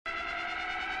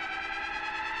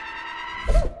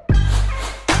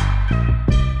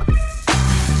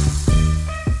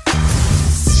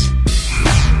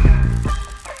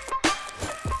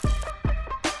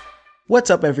What's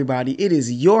up, everybody? It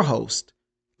is your host,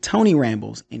 Tony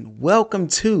Rambles, and welcome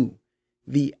to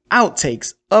the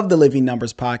outtakes of the Living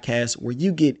Numbers podcast, where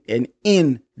you get an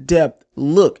in-depth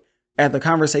look at the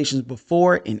conversations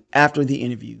before and after the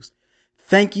interviews.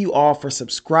 Thank you all for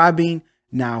subscribing.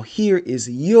 Now, here is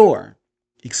your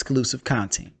exclusive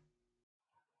content.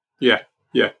 Yeah.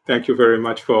 Thank you very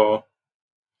much for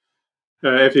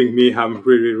having me. I'm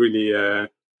really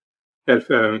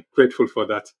grateful for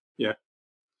that. Yeah.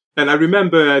 And I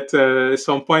remember at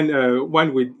some point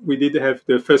when we did have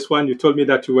the first one, you told me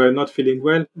that you were not feeling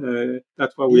well.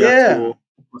 That's why we had Yeah, to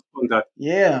postpone that.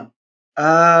 yeah.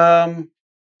 Um,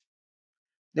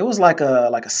 there was like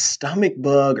a stomach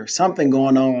bug or something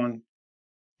going on,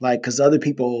 like because other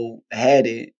people had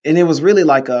it, and it was really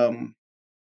like it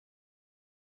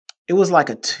was like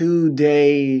a 2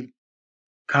 day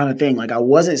kind of thing. Like I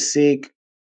wasn't sick,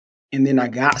 and then I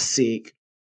got sick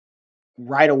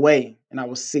right away, and I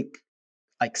was sick,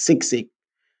 like sick,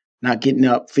 not getting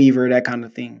up, fever, that kind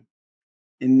of thing.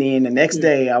 And then the next Yeah.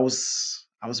 day, I was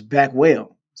back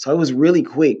well, so it was really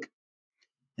quick,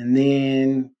 and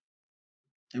then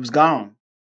it was gone.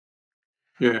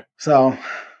 Yeah. So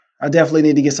I definitely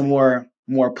need to get some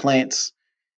more plants,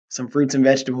 some fruits and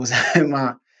vegetables in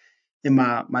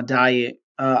my diet.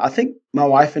 I think my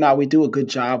wife and I, we do a good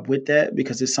job with that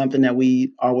because it's something that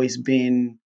we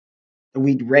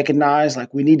recognize,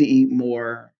 like we need to eat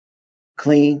more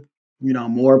clean,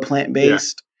 more plant Yeah.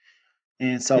 based.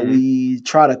 And so Mm-hmm. we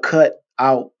try to cut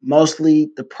out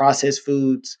mostly the processed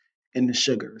foods and the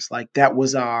sugars. Like that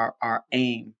was our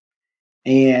aim.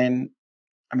 And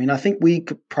I mean, I think we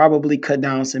could probably cut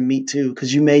down some meat too,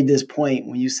 because you made this point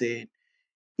when you said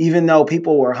even though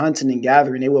people were hunting and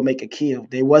gathering, they would make a kill.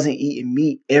 They wasn't eating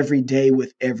meat every day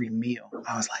with every meal.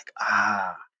 I was like,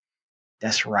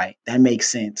 that's right. That makes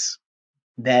sense.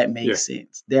 That Yeah. makes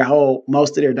sense.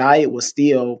 Most of their diet was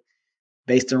still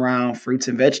based around fruits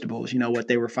and vegetables, what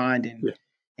they were finding Yeah.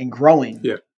 and growing.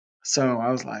 Yeah. So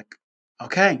I was like,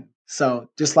 okay. So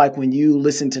just like when you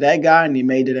listened to that guy and he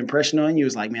made that impression on you, it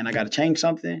was like, man, I got to change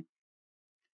something.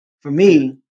 For Yeah.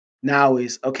 me, now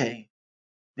is okay.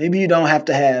 Maybe you don't have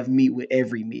to have meat with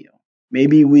every meal.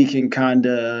 Maybe we can kind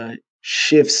of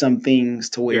shift some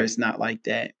things to where Yeah. it's not like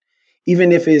that.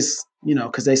 Even if it's,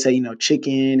 because they say,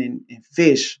 chicken and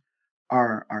fish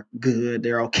are good,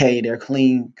 they're okay, they're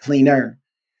cleaner.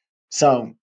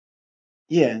 So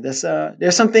yeah,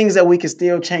 there's some things that we can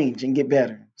still change and get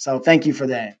better. So thank you for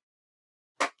that.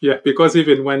 Yeah. Because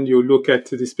even when you look at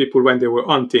these people when they were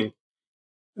hunting,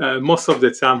 most of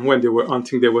the time when they were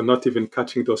hunting, they were not even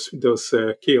catching those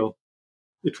kill.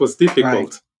 It was Right.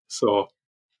 difficult. So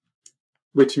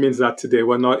which means that they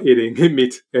were not eating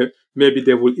meat. Maybe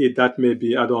they will eat that,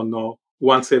 maybe, I don't know,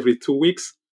 once every 2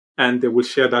 weeks, and they will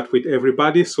share that with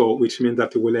everybody. So, which means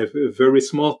that they will have a very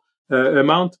small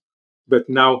amount. But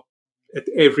now, at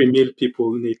every meal,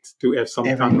 people need to have some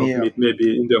Every kind of meal. meat.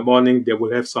 Maybe in the morning, they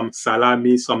will have some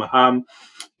salami, some ham.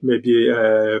 Maybe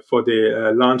for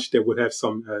the lunch, they will have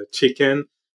some chicken.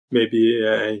 Maybe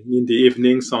in the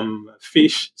evening, some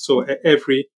fish. So,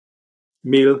 every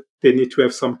meal, they need to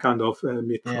have some kind of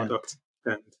meat Yeah. product.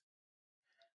 And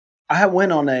I had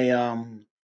went on a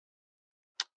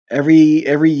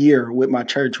every year with my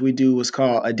church we do what's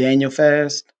called a Daniel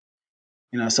fast.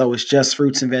 So it's just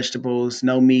fruits and vegetables,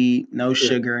 no meat, no yeah,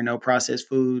 sugar, no processed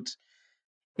foods.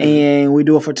 hmm And we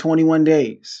do it for 21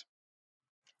 days.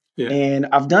 yeah, And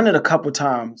I've done it a couple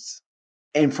times.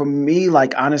 And for me,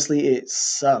 like honestly, it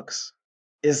sucks.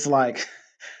 It's like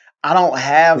I don't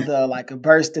have the like a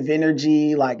burst of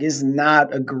energy. Like it's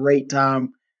not a great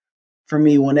time for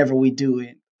me whenever we do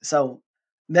it. So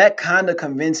that kind of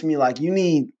convinced me like you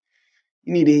need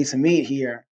to eat some meat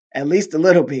here, at least a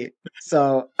little bit.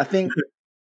 So I think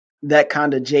that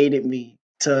kind of jaded me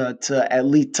to at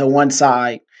least to one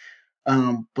side.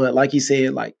 But like you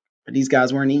said, like these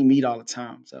guys weren't eating meat all the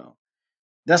time. So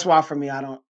that's why for me,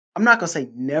 I'm not gonna say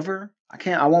never.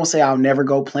 I won't say I'll never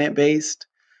go plant based.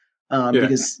 yeah,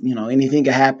 Because anything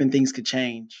could happen, things could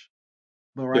change.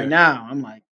 But right yeah. now, I'm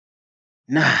like,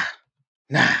 nah,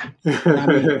 nah, not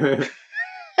me.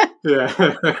 Yeah.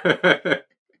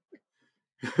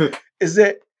 Is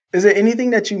there is there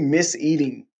anything that you miss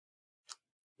eating?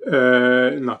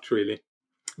 Not really.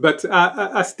 But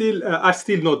I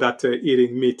still know that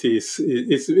eating meat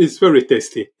is very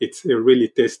tasty. It's really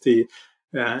tasty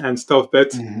and stuff.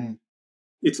 But Hmm.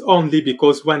 it's only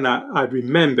because when I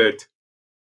remembered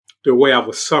the way I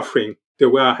was suffering, the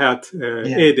way I had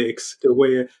Yeah, headaches, the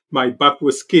way my back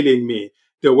was killing me,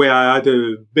 the way I had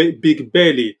a big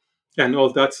belly, and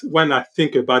all that. When I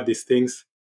think about these things,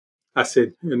 I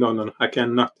said, no, I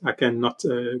cannot go back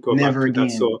never to that. again.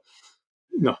 So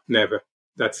No, never.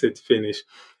 That's it, finish.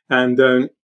 And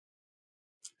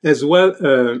as well,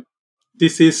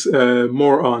 this is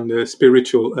more on the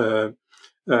spiritual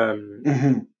um,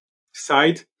 Hmm.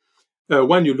 side.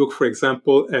 When you look, for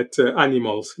example, at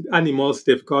animals,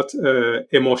 they've got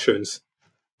emotions.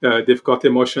 They've got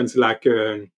emotions like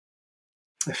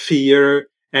fear,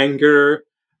 anger,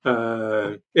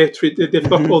 hatred. They've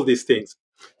got Hmm. all these things.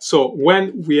 So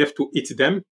when we have to eat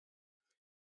them,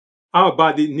 our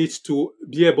body needs to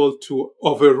be able to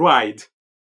override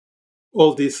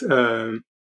all these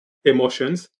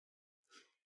emotions,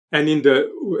 and in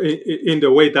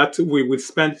the way that we will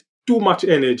spend too much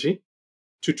energy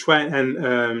to try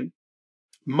and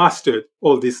master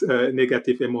all these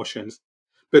negative emotions.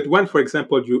 But when, for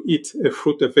example, you eat a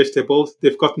fruit or vegetables,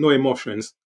 they've got no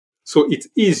emotions, so it's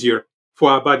easier for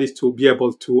our bodies to be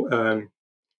able to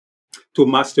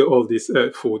master all this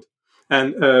food.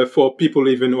 And for people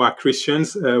even who are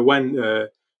Christians, when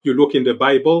you look in the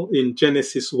Bible in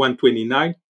Genesis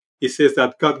 1:29, it says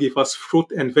that God gave us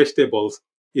fruit and vegetables.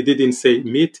 He didn't say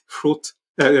meat,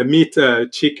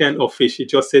 chicken, or fish. He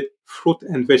just said fruit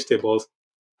and vegetables.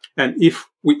 And if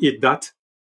we eat that,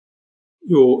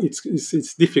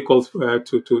 it's difficult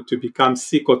to become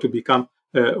sick or to become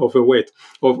overweight.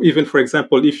 Or even, for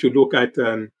example, if you look at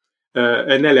an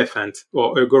elephant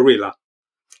or a gorilla,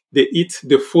 they eat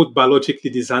the food biologically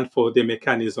designed for the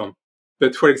mechanism.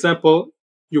 But for example,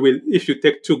 if you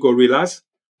take two gorillas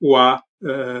who are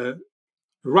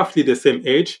roughly the same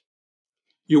age,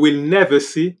 you will never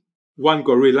see one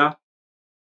gorilla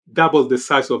double the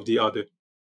size of the other.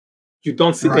 You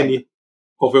don't see Right. any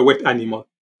overweight animal.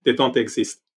 They don't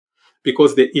exist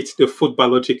because they eat the food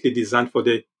biologically designed for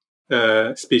the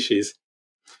species.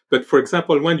 But for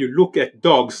example, when you look at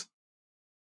dogs,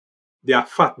 they are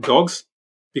fat dogs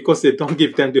because they don't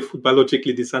give them the food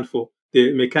biologically designed for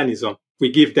the mechanism. We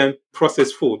give them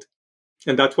processed food.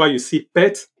 And that's why you see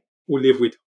pets who live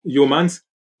with humans,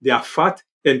 they are fat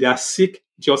and they are sick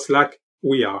just like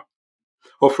we are.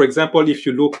 Or for example, if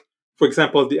you look, for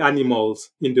example, the animals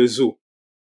in the zoo,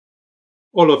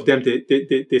 all of them,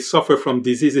 they suffer from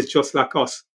diseases just like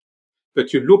us.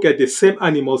 But you look at the same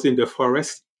animals in the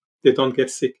forest, they don't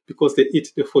get sick because they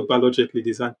eat the food biologically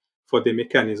designed for the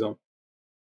mechanism.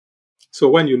 So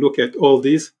when you look at all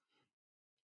these,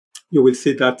 you will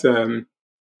see that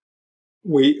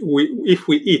if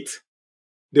we eat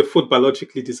the food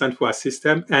biologically designed for our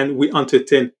system and we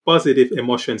entertain positive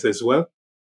emotions as well,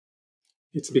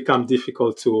 it's become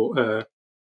difficult to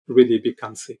really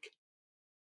become sick.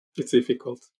 It's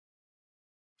difficult.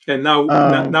 And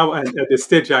Um, now at the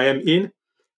stage I am in,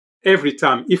 every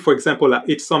time, if for example I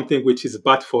eat something which is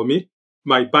bad for me,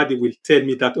 my body will tell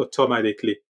me that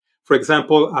automatically. For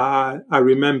example, I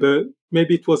remember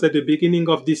maybe it was at the beginning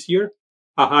of this year,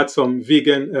 I had some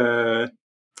vegan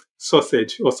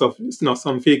sausage or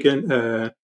some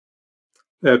vegan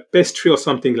pastry or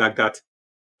something like that.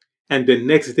 And the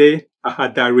next day, I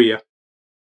had diarrhea.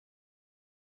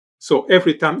 So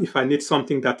every time if I need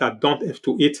something that I don't have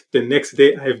to eat, the next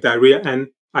day I have diarrhea and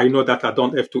I know that I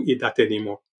don't have to eat that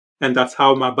anymore. And that's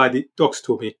how my body talks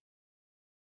to me.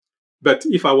 But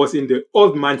if I was in the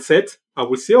old mindset, I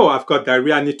would say, oh, I've got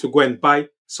diarrhea. I need to go and buy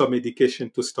some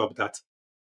medication to stop that.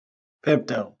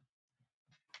 Pepto.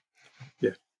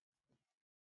 Yeah.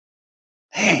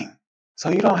 Dang. So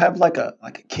you don't have like a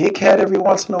Kit Kat every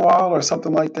once in a while or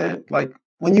something like that? Like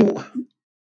when you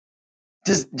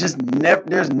just never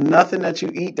there's nothing that you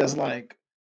eat that's like,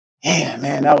 yeah,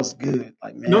 man, that was good.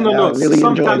 Like, No, man, no, I no. really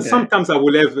enjoyed that. Sometimes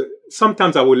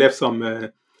I will have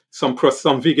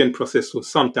some vegan processed food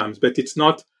sometimes, but it's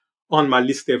not on my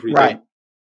list every day. Right.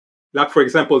 Like for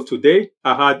example, today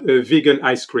I had a vegan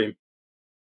ice cream.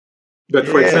 But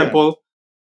for Yeah. example,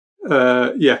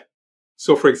 yeah.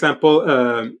 So for example,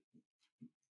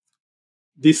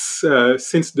 this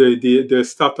since the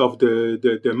start of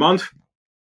the month,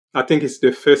 I think it's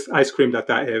the first ice cream that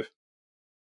I have,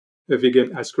 a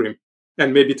vegan ice cream,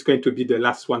 and maybe it's going to be the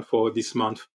last one for this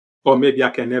month, or maybe I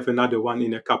can have another one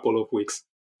in a couple of weeks.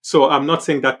 So I'm not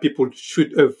saying that people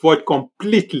should avoid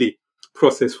completely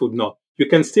processed food. No, you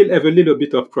can still have a little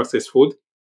bit of processed food,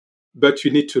 but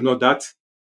you need to know that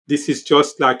this is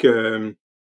just like you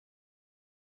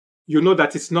know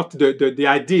that it's not the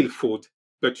ideal food,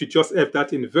 but you just have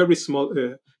that in very small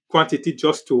quantity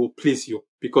just to please you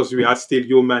because we are still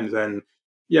humans. And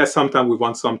yeah, sometimes we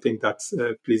want something that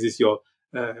pleases your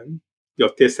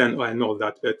taste and all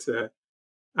that. But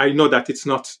I know that it's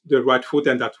not the right food,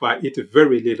 and that's why I eat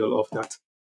very little of that.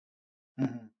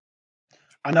 Mhm.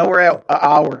 I know we're at an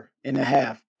hour and a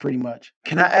half, pretty much.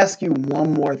 Can I ask you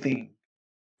one more thing?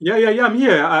 Yeah. I'm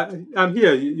here. I'm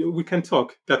here. We can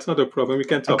talk. That's not a problem. We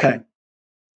can talk. Okay,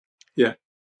 Yeah.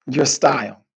 your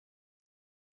style.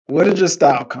 Where did your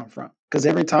style come from? Because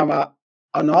every time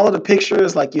on all of the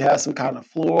pictures, like you have some kind of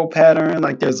floral pattern,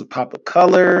 like there's a pop of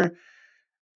color.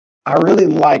 I really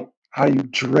like how you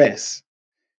dress.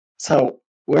 So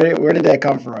where did that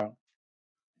come from?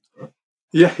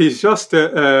 Yeah. It's just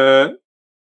the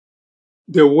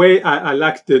way I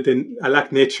like I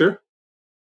like nature.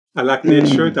 I like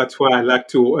nature. Mm, That's why I like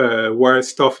to wear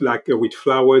stuff like with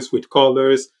flowers, with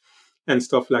colors, and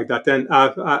stuff like that. And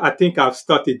I think I've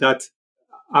started that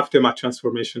after my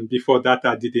transformation. Before that,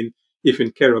 I didn't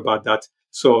even care about that.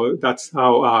 So that's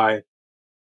how I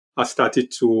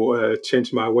started to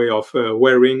change my way of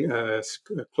wearing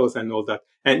clothes and all that.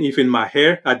 And even my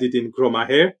hair, I didn't grow my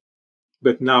hair,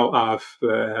 but now I've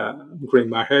grown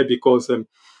my hair because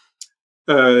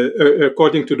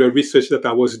according to the research that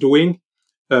I was doing,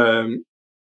 um,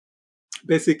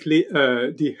 basically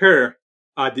the hair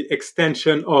are the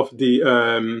extension of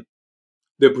the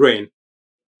brain.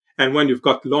 And when you've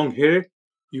got long hair,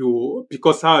 you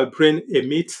because our brain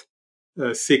emits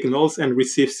signals and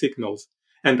receives signals,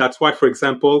 and that's why, for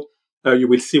example, you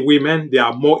will see women they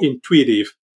are more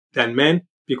intuitive than men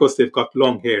because they've got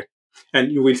long hair, and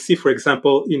you will see, for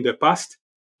example, in the past,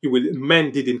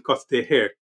 men didn't cut their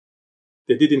hair.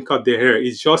 They didn't cut their hair.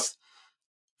 It's just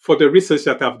for the research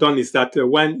that I've done is that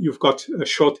when you've got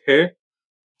short hair,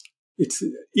 it's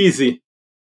easy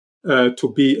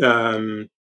to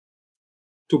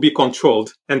be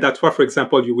controlled. And that's why, for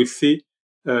example, you will see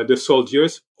the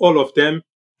soldiers, all of them,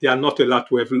 they are not allowed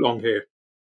to have long hair.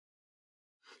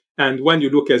 And when you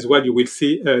look as well, you will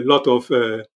see a lot of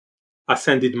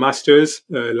ascended masters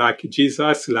like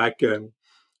Jesus, like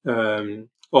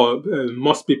or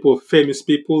most people, famous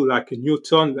people like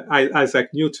Newton,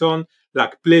 Isaac Newton,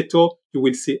 like Plato. You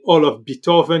will see all of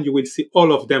Beethoven. You will see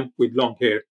all of them with long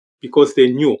hair because they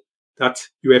knew that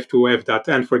you have to have that.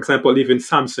 And for example, even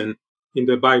Samson in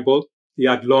the Bible, he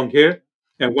had long hair,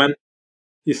 and when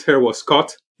his hair was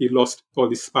cut, he lost all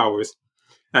his powers.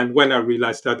 And when I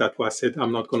realized that, that's why I said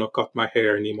I'm not going to cut my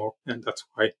hair anymore, and that's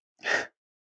why.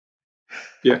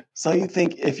 Yeah, so you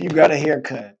think if you got a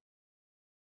haircut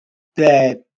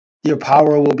that your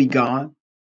power will be gone?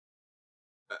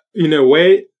 in a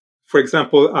way. For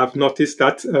example, I've noticed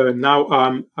that now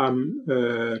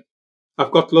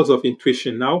I've got lots of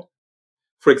intuition now.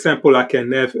 For example, I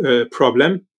can have a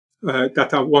problem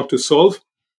that I want to solve.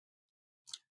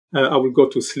 I will go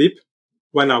to sleep.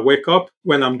 When I wake up,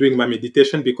 when I'm doing my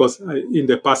meditation, because in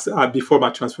the past, before my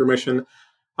transformation,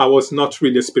 I was not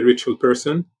really a spiritual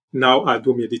person. Now I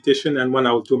do meditation, and when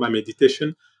I will do my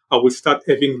meditation, I will start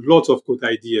having lots of good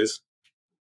ideas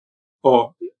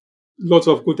or lots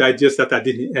of good ideas that I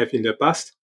didn't have in the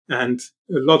past, and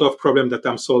a lot of problems that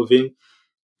I'm solving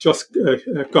just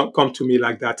come to me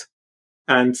like that.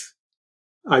 And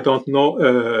I don't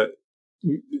know.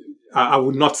 I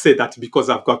would not say that because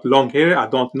I've got long hair. I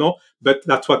don't know, but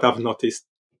that's what I've noticed.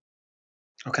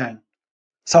 Okay.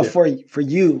 So Yeah, for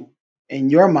you in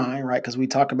your mind, right? Because we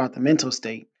talk about the mental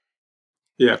state.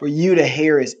 yeah, For you, the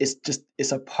hair is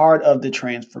it's a part of the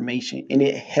transformation, and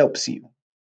it helps you.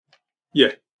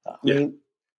 yeah, I yeah, mean,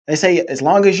 they say as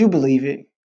long as you believe it,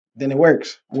 then it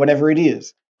works. Whatever it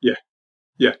is. yeah,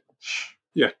 yeah,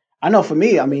 yeah, I know for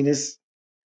me, I mean, it's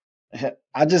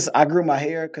I grew my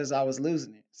hair because I was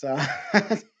losing it, so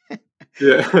I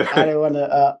yeah, didn't want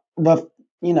to. But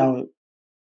you know,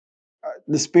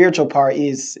 the spiritual part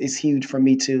is huge for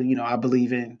me too. You know, I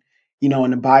believe in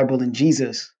in the Bible and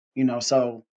Jesus.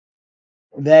 So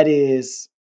that is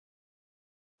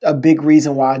a big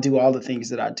reason why I do all the things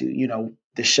that I do.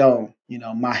 The show.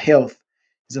 My health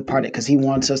is a part of it because He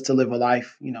wants us to live a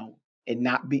life. And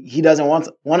not be. He doesn't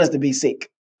want us to be sick.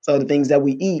 So the things that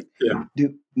we eat yeah,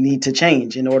 do need to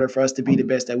change in order for us to be the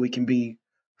best that we can be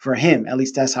for Him. At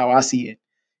least that's how I see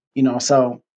it.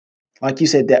 So like you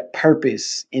said, that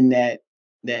purpose in that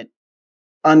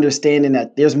understanding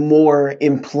that there's more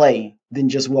in play than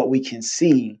just what we can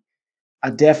see. yeah,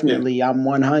 I'm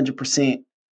 100%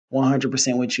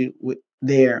 with you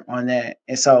there on that.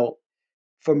 And so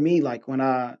for me, like when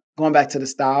I going back to the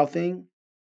style thing,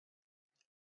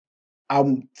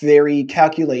 I'm very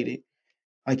calculated,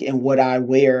 like in what I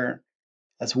wear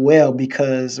as well,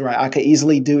 because right, I could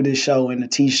easily do this show in a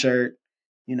t-shirt.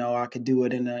 I could do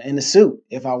it in a suit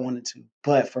if I wanted to.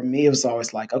 But for me, it was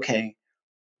always like, okay,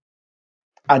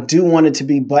 I do want it to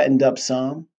be buttoned up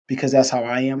some because that's how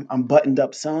I am. I'm buttoned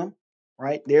up some,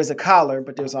 right? There's a collar,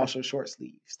 but there's also short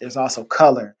sleeves. There's also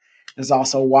color. There's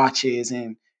also watches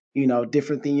and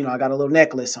different thing. I got a little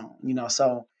necklace on.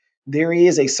 So there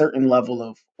is a certain level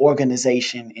of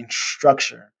organization and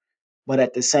structure, but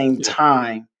at the same yeah,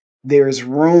 time, there's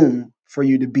room for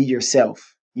you to be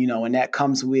yourself, and that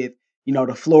comes with,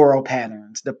 the floral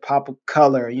patterns, the pop of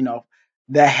color,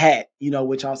 the hat,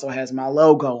 which also has my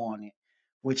logo on it,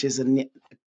 which is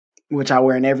which I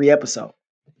wear in every episode.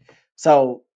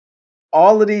 So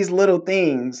all of these little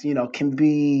things, can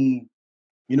be,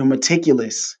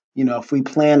 meticulous, if we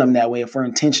plan them that way, if we're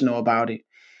intentional about it,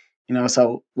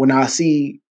 So when I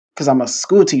see, because I'm a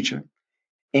school teacher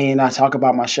and I talk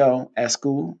about my show at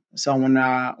school, so when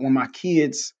my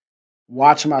kids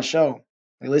watch my show,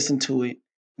 they listen to it,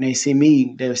 and they see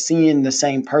me, they're seeing the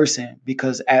same person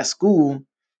because at school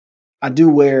I do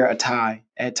wear a tie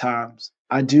at times.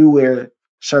 I do wear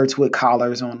shirts with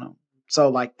collars on them. So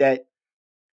like that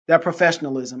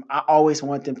professionalism, I always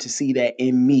want them to see that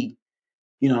in me,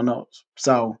 no.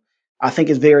 So I think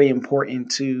it's very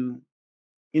important to,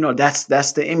 that's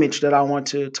the image that I want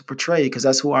to portray because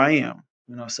that's who I am.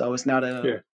 So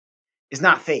yeah, it's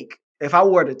not fake. If I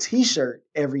wore the t-shirt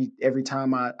every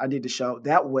time I did the show,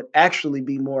 that would actually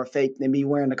be more fake than me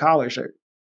wearing the collar shirt.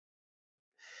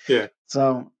 yeah,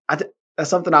 So that's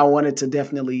something I wanted to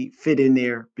definitely fit in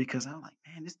there because I'm like,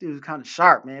 man, this dude is kind of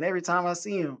sharp, man. Every time I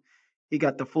see him, he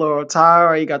got the floral tie,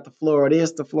 or he got the floral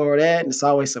this, the floral that, and it's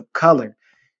always some color.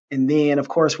 And then, of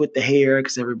course, with the hair,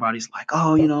 because everybody's like,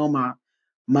 oh,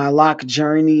 my lock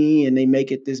journey, and they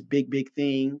make it this big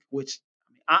thing, which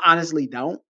I honestly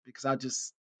don't,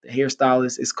 because the hairstyle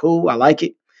is cool. I like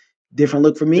it. Different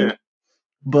look for yeah, me.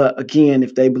 But again,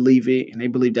 if they believe it and they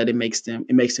believe that it makes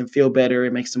them feel better,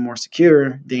 it makes them more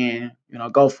secure, then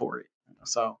go for it.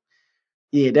 So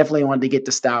yeah, definitely wanted to get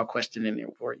the style question in there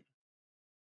for you.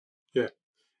 yeah.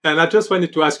 And I just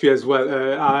wanted to ask you as well.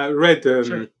 I read,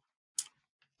 Sure.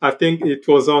 I think it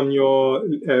was on your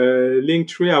link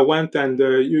tree. I went and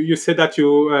you said that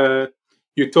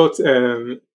you taught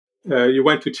you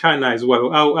went to China as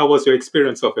well. How was your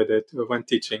experience of it when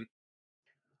teaching?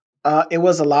 It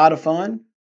was a lot of fun,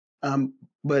 um,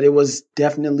 but it was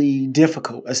definitely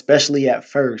difficult, especially at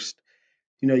first.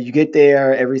 You get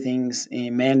there, everything's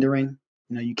in Mandarin.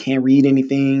 You can't read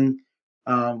anything.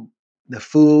 Um, the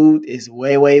food is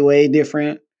way, way, way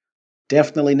different.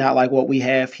 Definitely not like what we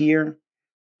have here.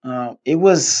 It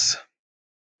was,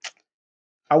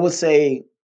 I would say,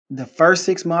 the first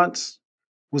 6 months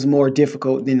was more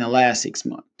difficult than the last 6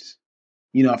 months.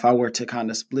 If I were to kind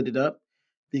of split it up,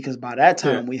 because by that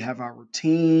Yeah, time we have our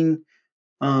routine.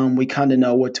 We kind of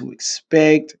know what to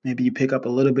expect. Maybe you pick up a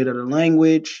little bit of the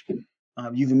language.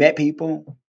 You've met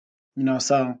people,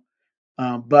 so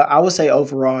but I would say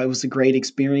overall it was a great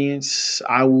experience.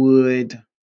 I would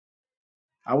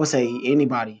say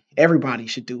everybody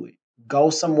should do it. Go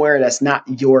somewhere that's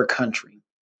not your country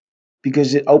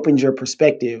because it opens your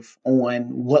perspective on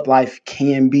what life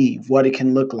can be, what it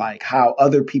can look like, how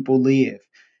other people live,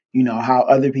 how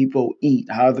other people eat,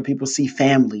 how other people see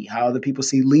family, how other people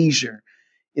see leisure.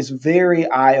 It's very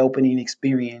eye-opening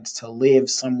experience to live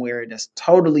somewhere that's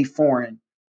totally foreign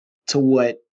to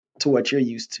what you're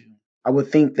used to. I would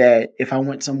think that if I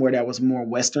went somewhere that was more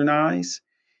westernized,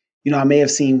 I may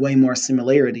have seen way more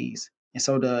similarities. And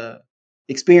so the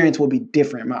experience will be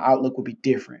different. My outlook will be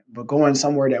different. But going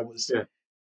somewhere that was yeah,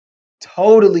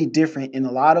 totally different in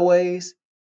a lot of ways,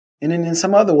 and then in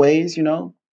some other ways,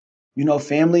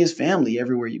 family is family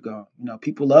everywhere you go.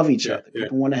 People love each yeah, other. yeah,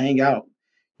 People want to hang out.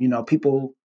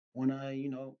 People want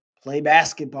to, play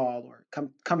basketball or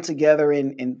come together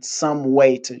in some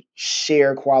way to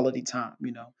share quality time.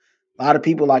 A lot of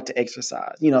people like to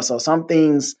exercise. So some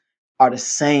things are the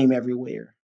same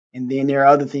everywhere, and then there are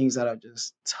other things that are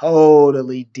just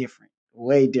totally different,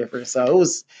 way different. So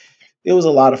it was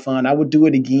a lot of fun. I would do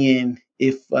it again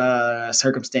if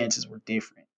circumstances were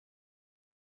different.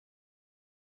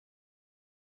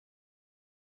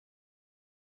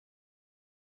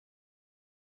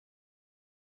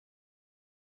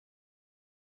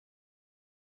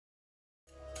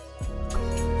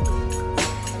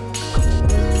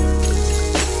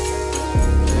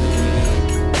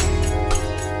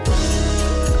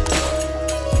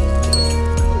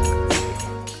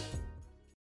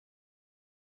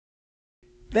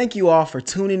 Thank you all for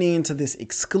tuning in to this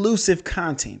exclusive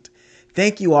content.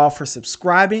 Thank you all for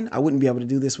subscribing. I wouldn't be able to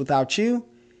do this without you.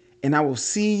 And I will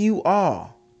see you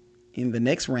all in the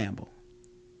next ramble.